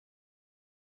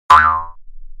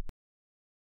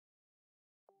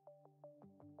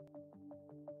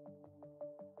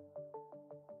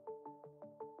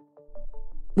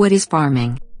What is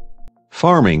pharming?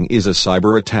 Pharming is a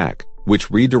cyber attack, which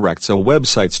redirects a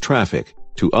website's traffic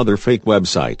to other fake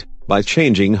website by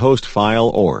changing host file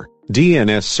or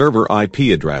DNS server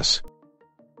IP address.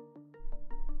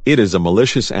 It is a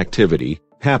malicious activity,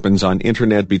 happens on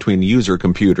internet between user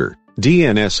computer,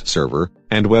 DNS server,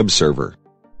 and web server.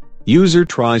 User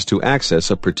tries to access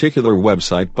a particular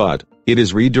website but it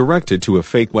is redirected to a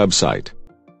fake website.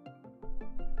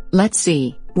 Let's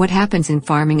see what happens in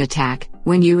pharming attack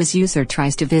when user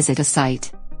tries to visit a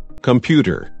site.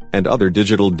 Computer and other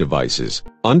digital devices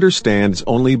understands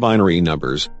only binary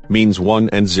numbers, means 1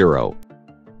 and 0.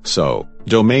 So,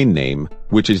 domain name,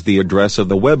 which is the address of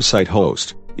the website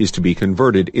host, is to be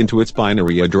converted into its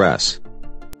binary address.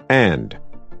 And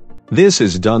this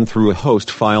is done through a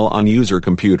host file on user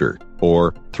computer,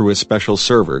 or through a special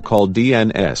server called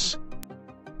DNS.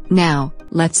 Now,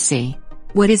 let's see.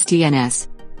 What is DNS?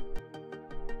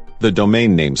 The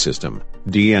domain name system,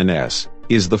 DNS,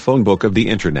 is the phone book of the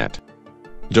internet.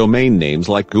 Domain names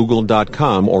like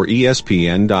google.com or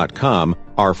espn.com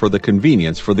are for the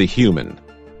convenience for the human.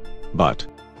 But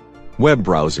web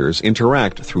browsers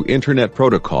interact through Internet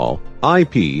Protocol,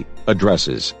 IP,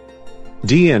 addresses.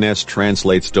 DNS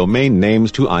translates domain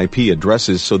names to IP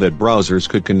addresses so that browsers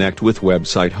could connect with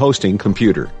website hosting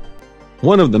computer.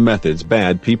 One of the methods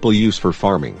bad people use for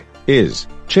pharming is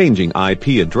changing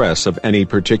IP address of any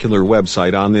particular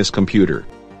website on this computer.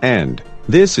 And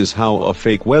this is how a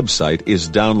fake website is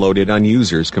downloaded on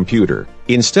user's computer,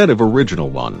 instead of original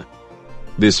one.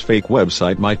 This fake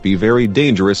website might be very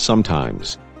dangerous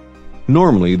sometimes.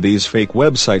 Normally these fake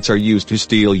websites are used to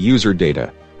steal user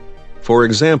data. For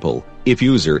example, if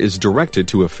user is directed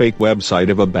to a fake website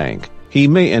of a bank, he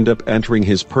may end up entering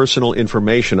his personal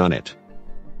information on it.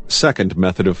 Second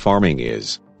method of pharming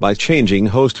is by changing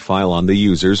host file on the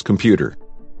user's computer.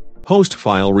 Host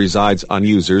file resides on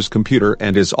user's computer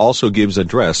and is also gives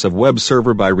address of web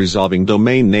server by resolving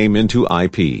domain name into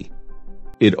IP.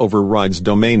 It overrides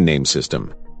domain name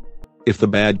system. If the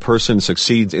bad person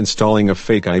succeeds installing a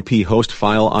fake IP host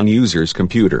file on user's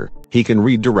computer, he can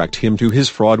redirect him to his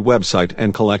fraud website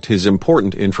and collect his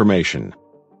important information.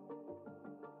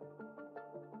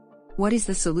 What is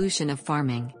the solution of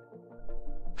pharming?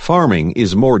 Pharming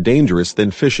is more dangerous than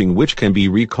phishing, which can be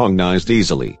recognized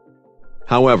easily.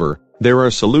 However, there are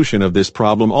solution of this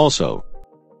problem also.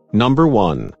 Number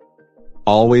 1.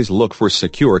 Always look for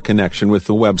secure connection with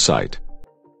the website.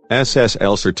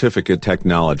 SSL certificate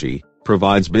technology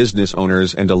provides business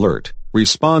owners and alert,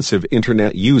 responsive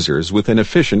internet users with an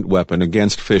efficient weapon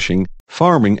against phishing,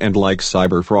 pharming and like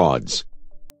cyber frauds.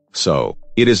 So,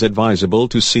 it is advisable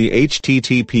to see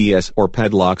HTTPS or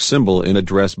padlock symbol in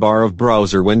address bar of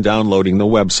browser when downloading the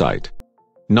website.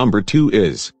 Number 2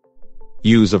 is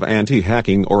use of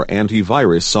anti-hacking or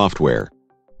antivirus software.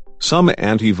 Some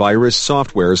antivirus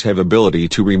softwares have ability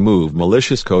to remove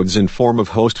malicious codes in form of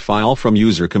host file from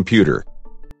user computer,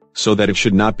 so that it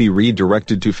should not be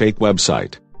redirected to fake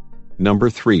website. Number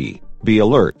 3, be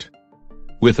alert.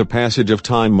 With the passage of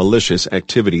time, malicious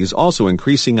activities also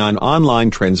increasing on online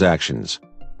transactions.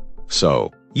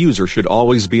 So, user should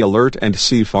always be alert and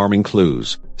see pharming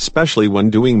clues, especially when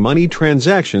doing money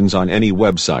transactions on any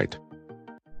website.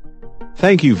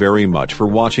 Thank you very much for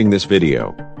watching this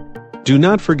video. Do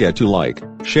not forget to like,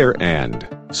 share and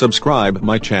subscribe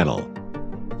my channel.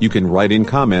 You can write in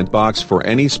comment box for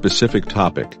any specific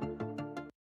topic.